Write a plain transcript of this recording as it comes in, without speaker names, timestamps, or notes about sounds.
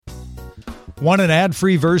Want an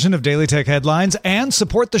ad-free version of Daily Tech Headlines and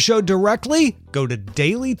support the show directly? Go to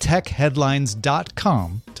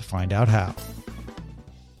dailytechheadlines.com to find out how.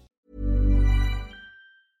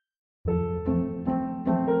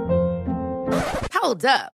 Hold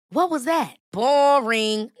up. What was that?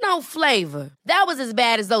 Boring. No flavor. That was as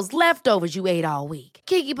bad as those leftovers you ate all week.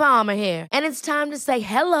 Keke Palmer here, and it's time to say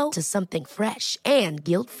hello to something fresh and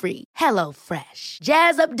guilt-free. Hello Fresh.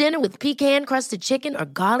 Jazz up dinner with pecan-crusted chicken or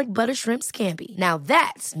garlic butter shrimp scampi. Now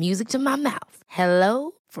that's music to my mouth.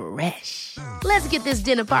 Hello Fresh. Let's get this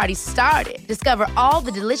dinner party started. Discover all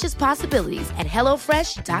the delicious possibilities at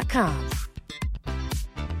hellofresh.com.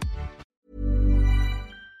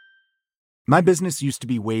 My business used to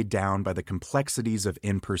be weighed down by the complexities of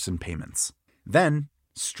in-person payments. Then,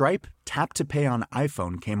 Stripe Tap to Pay on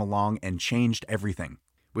iPhone came along and changed everything.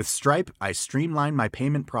 With Stripe, I streamlined my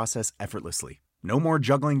payment process effortlessly. No more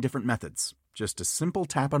juggling different methods. Just a simple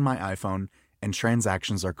tap on my iPhone and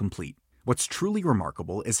transactions are complete. What's truly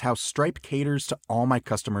remarkable is how Stripe caters to all my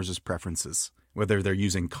customers' preferences. Whether they're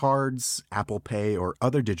using cards, Apple Pay, or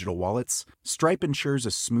other digital wallets, Stripe ensures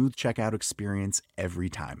a smooth checkout experience every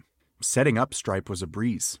time. Setting up Stripe was a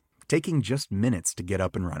breeze, taking just minutes to get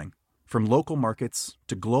up and running. From local markets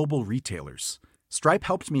to global retailers, Stripe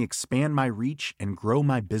helped me expand my reach and grow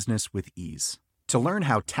my business with ease. To learn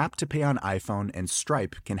how Tap to Pay on iPhone and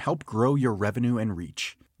Stripe can help grow your revenue and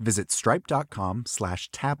reach, visit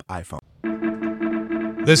stripe.com/tapiphone.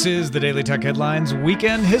 This is the Daily Tech Headlines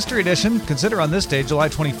Weekend History Edition. Consider on this day, July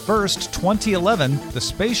 21st, 2011, the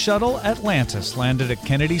Space Shuttle Atlantis landed at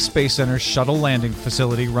Kennedy Space Center's Shuttle Landing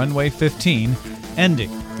Facility, Runway 15,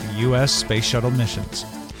 ending the U.S. Space Shuttle missions.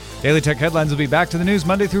 Daily Tech Headlines will be back to the news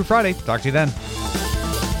Monday through Friday. Talk to you then.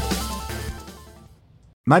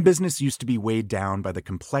 My business used to be weighed down by the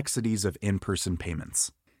complexities of in-person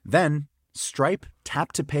payments. Then, Stripe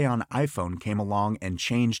Tap to Pay on iPhone came along and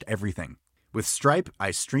changed everything. With Stripe,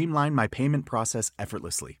 I streamlined my payment process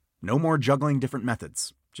effortlessly. No more juggling different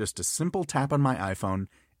methods. Just a simple tap on my iPhone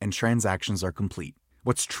and transactions are complete.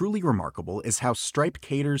 What's truly remarkable is how Stripe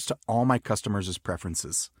caters to all my customers'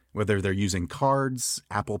 preferences. Whether they're using cards,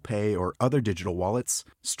 Apple Pay, or other digital wallets,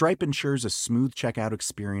 Stripe ensures a smooth checkout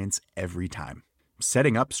experience every time.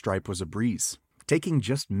 Setting up Stripe was a breeze, taking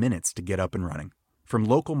just minutes to get up and running. From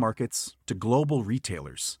local markets to global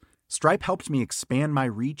retailers, Stripe helped me expand my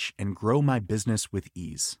reach and grow my business with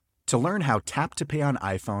ease. To learn how Tap to Pay on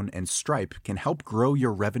iPhone and Stripe can help grow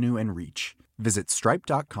your revenue and reach, visit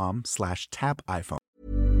stripe.com/tapiphone.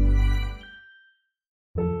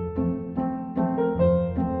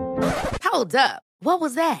 Hold up. What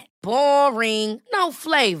was that? Boring. No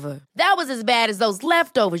flavor. That was as bad as those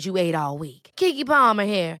leftovers you ate all week. Keke Palmer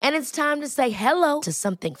here, and it's time to say hello to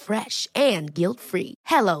something fresh and guilt-free.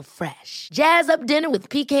 Hello Fresh. Jazz up dinner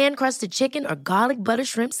with pecan-crusted chicken or garlic butter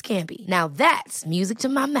shrimp scampi. Now that's music to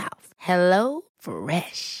my mouth. Hello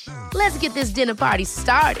Fresh. Let's get this dinner party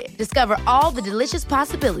started. Discover all the delicious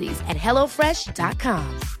possibilities at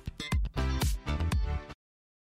hellofresh.com.